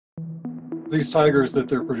These tigers that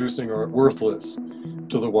they're producing are worthless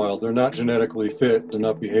to the wild. They're not genetically fit, they're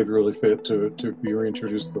not behaviorally fit to be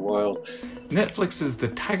reintroduced to the wild. Netflix's The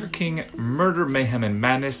Tiger King, Murder, Mayhem and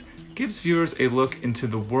Madness gives viewers a look into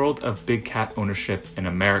the world of big cat ownership in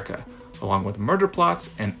America, along with murder plots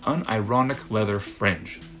and unironic leather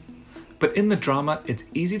fringe. But in the drama, it's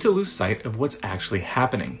easy to lose sight of what's actually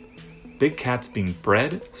happening. Big cats being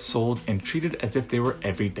bred, sold, and treated as if they were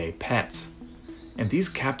everyday pets. And these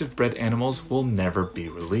captive bred animals will never be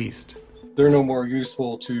released. They're no more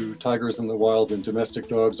useful to tigers in the wild than domestic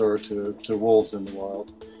dogs are to wolves in the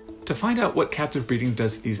wild. To find out what captive breeding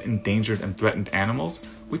does to these endangered and threatened animals,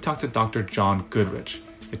 we talked to Dr. John Goodrich,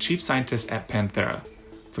 the chief scientist at Panthera,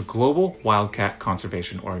 the global wildcat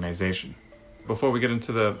conservation organization. Before we get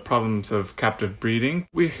into the problems of captive breeding,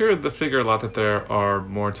 we hear the figure a lot that there are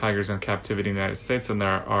more tigers in captivity in the United States than there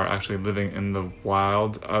are actually living in the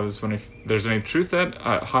wild. I was wondering if there's any truth to that.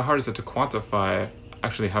 How hard is it to quantify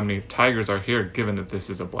actually how many tigers are here, given that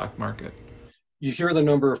this is a black market? You hear the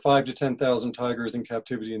number of 5,000 to 10,000 tigers in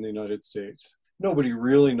captivity in the United States. Nobody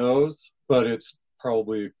really knows, but it's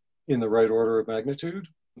probably in the right order of magnitude.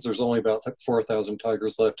 There's only about 4,000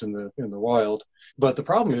 tigers left in the wild. But the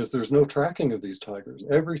problem is there's no tracking of these tigers.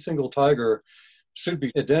 Every single tiger should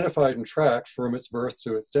be identified and tracked from its birth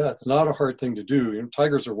to its death. It's not a hard thing to do. You know,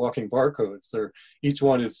 tigers are walking barcodes. Each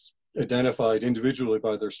one is identified individually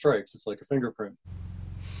by their stripes. It's like a fingerprint.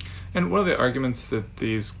 And one of the arguments that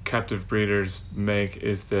these captive breeders make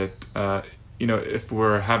is that, if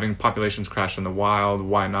we're having populations crash in the wild,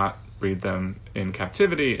 why not breed them in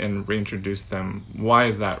captivity and reintroduce them? Why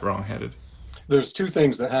is that wrong-headed? There's two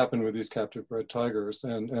things that happen with these captive bred tigers,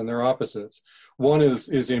 and they're opposites. One is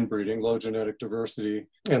inbreeding, low genetic diversity,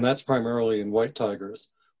 and that's primarily in white tigers.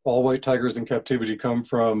 All white tigers in captivity come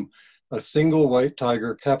from a single white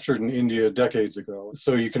tiger captured in India decades ago.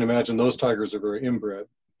 So you can imagine those tigers are very inbred.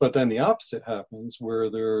 But then the opposite happens, where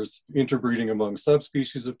there's interbreeding among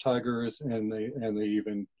subspecies of tigers, and they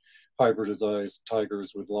even hybridize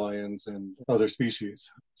tigers with lions and other species.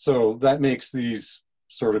 So that makes these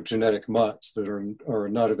sort of genetic mutts that are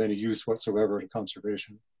not of any use whatsoever to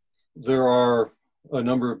conservation. There are a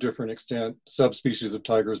number of different extant subspecies of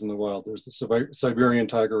tigers in the wild. There's the Siberian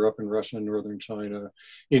tiger up in Russia and northern China,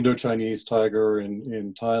 Indo-Chinese tiger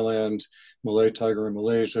in Thailand, Malay tiger in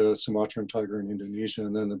Malaysia, Sumatran tiger in Indonesia,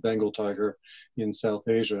 and then the Bengal tiger in South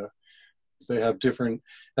Asia. They have different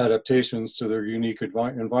adaptations to their unique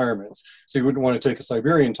environments. So you wouldn't want to take a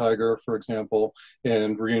Siberian tiger, for example,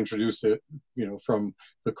 and reintroduce it, from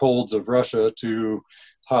the colds of Russia to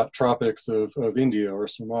hot tropics of India or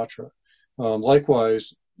Sumatra.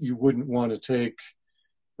 Likewise, you wouldn't want to take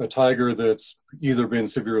a tiger that's either been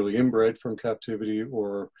severely inbred from captivity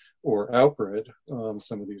or outbred,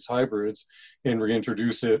 some of these hybrids, and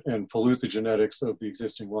reintroduce it and pollute the genetics of the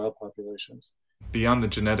existing wild populations. Beyond the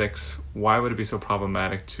genetics, why would it be so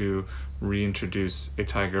problematic to reintroduce a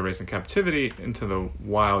tiger raised in captivity into the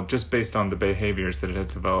wild just based on the behaviors that it has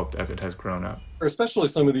developed as it has grown up? Especially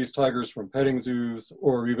some of these tigers from petting zoos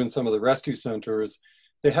or even some of the rescue centers,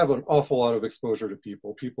 they have an awful lot of exposure to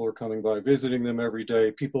people. People are coming by visiting them every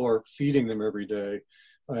day. People are feeding them every day.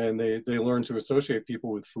 And they learn to associate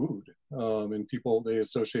people with food. And they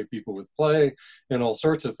associate people with play and all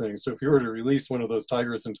sorts of things. So if you were to release one of those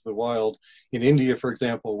tigers into the wild in India, for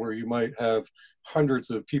example, where you might have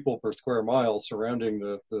hundreds of people per square mile surrounding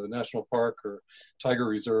the national park or tiger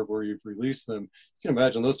reserve where you've released them, you can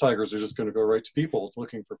imagine those tigers are just going to go right to people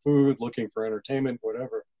looking for food, looking for entertainment,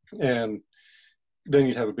 whatever. And then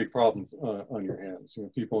you'd have a big problem on your hands.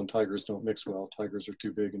 People and tigers don't mix well. Tigers are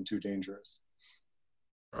too big and too dangerous.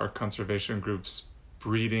 Are conservation groups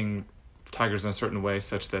breeding tigers in a certain way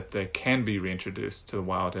such that they can be reintroduced to the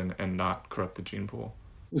wild and not corrupt the gene pool?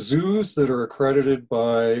 Zoos that are accredited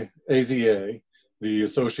by AZA, the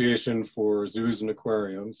Association for Zoos and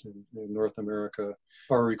Aquariums in North America,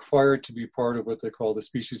 are required to be part of what they call the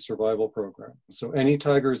Species Survival Program. So any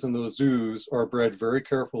tigers in those zoos are bred very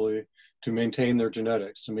carefully to maintain their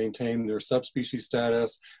genetics, to maintain their subspecies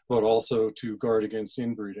status, but also to guard against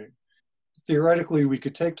inbreeding. Theoretically, we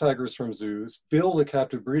could take tigers from zoos, build a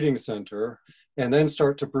captive breeding center, and then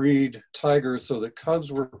start to breed tigers so that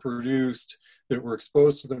cubs were produced that were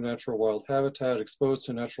exposed to their natural wild habitat, exposed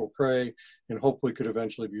to natural prey, and hopefully could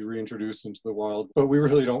eventually be reintroduced into the wild. But we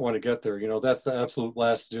really don't want to get there. That's the absolute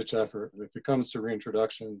last-ditch effort. If it comes to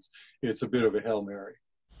reintroductions, it's a bit of a Hail Mary.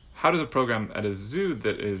 How does a program at a zoo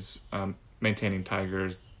that is maintaining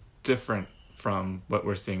tigers different from what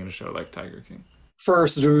we're seeing in a show like Tiger King?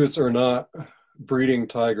 First, zoos are not breeding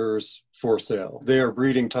tigers for sale. They are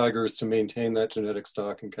breeding tigers to maintain that genetic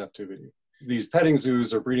stock in captivity. These petting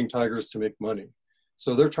zoos are breeding tigers to make money.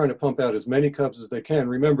 So they're trying to pump out as many cubs as they can.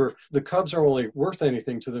 Remember, the cubs are only worth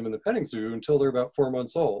anything to them in the petting zoo until they're about 4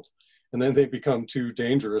 months old. And then they become too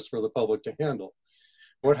dangerous for the public to handle.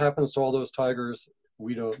 What happens to all those tigers?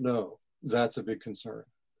 We don't know. That's a big concern.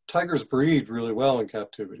 Tigers breed really well in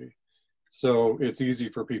captivity. So it's easy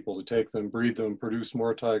for people to take them, breed them, produce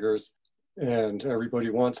more tigers. And everybody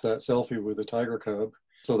wants that selfie with a tiger cub.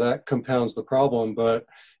 So that compounds the problem. But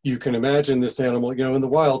you can imagine this animal, you know, in the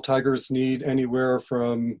wild, tigers need anywhere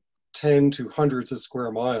from 10 to hundreds of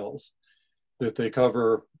square miles that they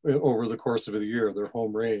cover over the course of the year, their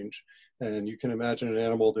home range. And you can imagine an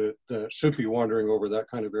animal that should be wandering over that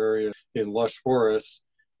kind of area in lush forests,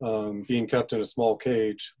 being kept in a small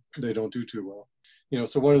cage. They don't do too well. You know,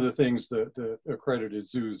 so one of the things that the accredited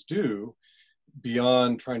zoos do,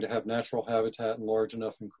 beyond trying to have natural habitat and large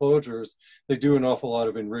enough enclosures, they do an awful lot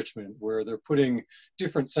of enrichment where they're putting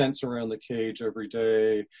different scents around the cage every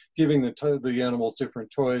day, giving the animals different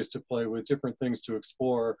toys to play with, different things to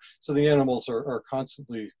explore. So the animals are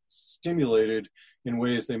constantly stimulated in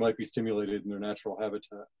ways they might be stimulated in their natural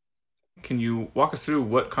habitat. Can you walk us through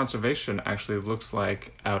what conservation actually looks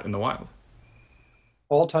like out in the wild?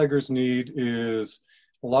 All tigers need is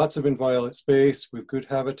lots of inviolate space with good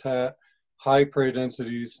habitat, high prey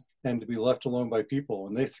densities, and to be left alone by people,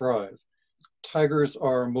 and they thrive. Tigers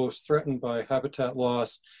are most threatened by habitat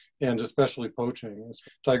loss and especially poaching.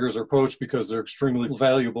 Tigers are poached because they're extremely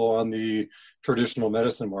valuable on the traditional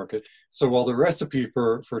medicine market. So while the recipe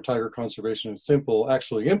for tiger conservation is simple,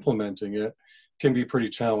 actually implementing it can be pretty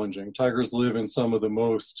challenging. Tigers live in some of the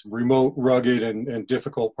most remote, rugged, and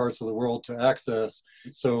difficult parts of the world to access.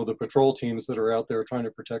 So the patrol teams that are out there trying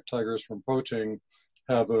to protect tigers from poaching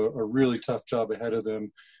have a really tough job ahead of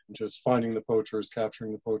them, just finding the poachers,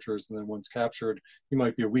 capturing the poachers, and then once captured, you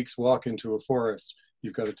might be a week's walk into a forest.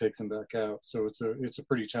 You've got to take them back out. So it's a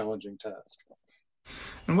pretty challenging task.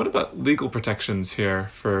 And what about legal protections here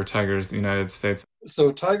for tigers in the United States?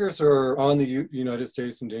 So tigers are on the United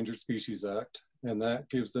States Endangered Species Act, and that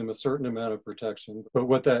gives them a certain amount of protection. But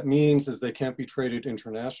what that means is they can't be traded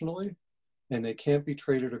internationally, and they can't be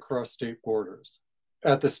traded across state borders.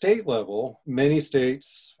 At the state level, many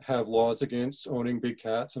states have laws against owning big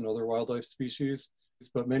cats and other wildlife species,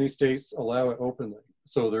 but many states allow it openly.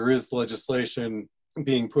 So there is legislation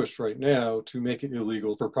being pushed right now to make it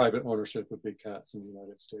illegal for private ownership of big cats in the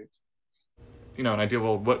United States. You know, an idea,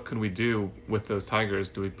 well, what could we do with those tigers?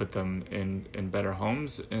 Do we put them in better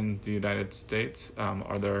homes in the United States?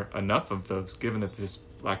 Are there enough of those, given that this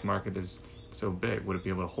black market is so big? Would it be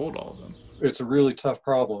able to hold all of them? It's a really tough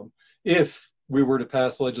problem. If we were to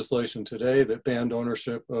pass legislation today that banned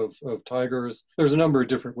ownership of tigers, there's a number of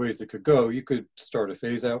different ways it could go. You could start a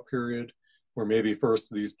phase-out period, where maybe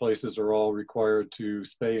first these places are all required to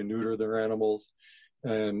spay and neuter their animals,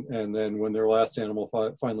 and then when their last animal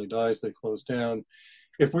finally dies, they close down.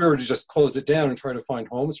 If we were to just close it down and try to find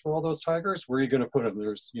homes for all those tigers, where are you going to put them?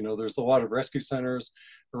 There's a lot of rescue centers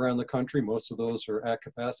around the country. Most of those are at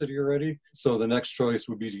capacity already. So the next choice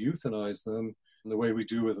would be to euthanize them, the way we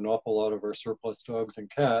do with an awful lot of our surplus dogs and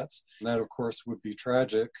cats. And that, of course, would be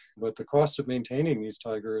tragic. But the cost of maintaining these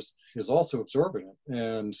tigers is also exorbitant.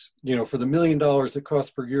 And, you know, for the $1 million it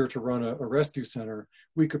costs per year to run a rescue center,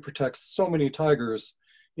 we could protect so many tigers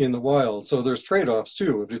in the wild. So there's trade-offs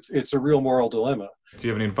too. It's a real moral dilemma. Do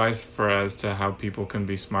you have any advice as to how people can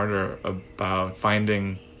be smarter about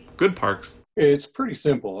finding good parks? It's pretty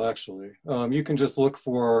simple, actually. You can just look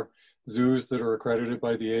for zoos that are accredited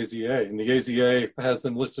by the AZA, and the AZA has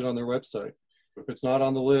them listed on their website. If it's not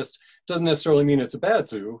on the list, it doesn't necessarily mean it's a bad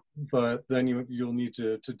zoo, but then you'll need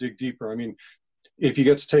to dig deeper. I mean, if you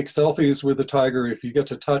get to take selfies with a tiger, if you get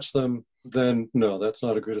to touch them, then no, that's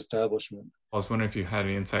not a good establishment. I was wondering if you had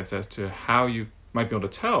any insights as to how you might be able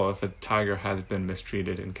to tell if a tiger has been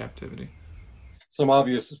mistreated in captivity. Some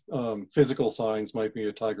obvious physical signs might be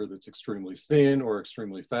a tiger that's extremely thin or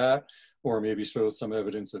extremely fat, or maybe shows some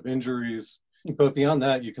evidence of injuries. But beyond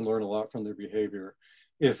that, you can learn a lot from their behavior.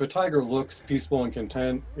 If a tiger looks peaceful and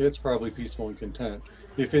content, it's probably peaceful and content.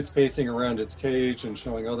 If it's pacing around its cage and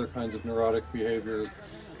showing other kinds of neurotic behaviors,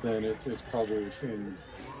 then it's probably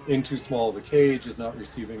in too small of a cage, is not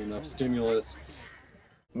receiving enough stimulus.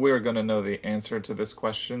 We're going to know the answer to this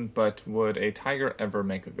question, but would a tiger ever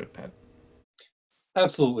make a good pet?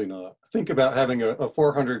 Absolutely not. Think about having a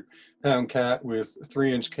 400-pound cat with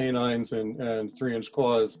 3-inch canines and 3-inch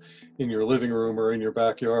claws in your living room or in your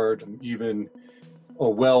backyard. Even a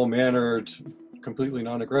well-mannered, completely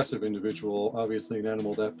non-aggressive individual, obviously an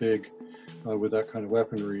animal that big with that kind of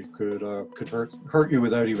weaponry could hurt you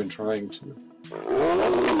without even trying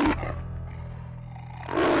to.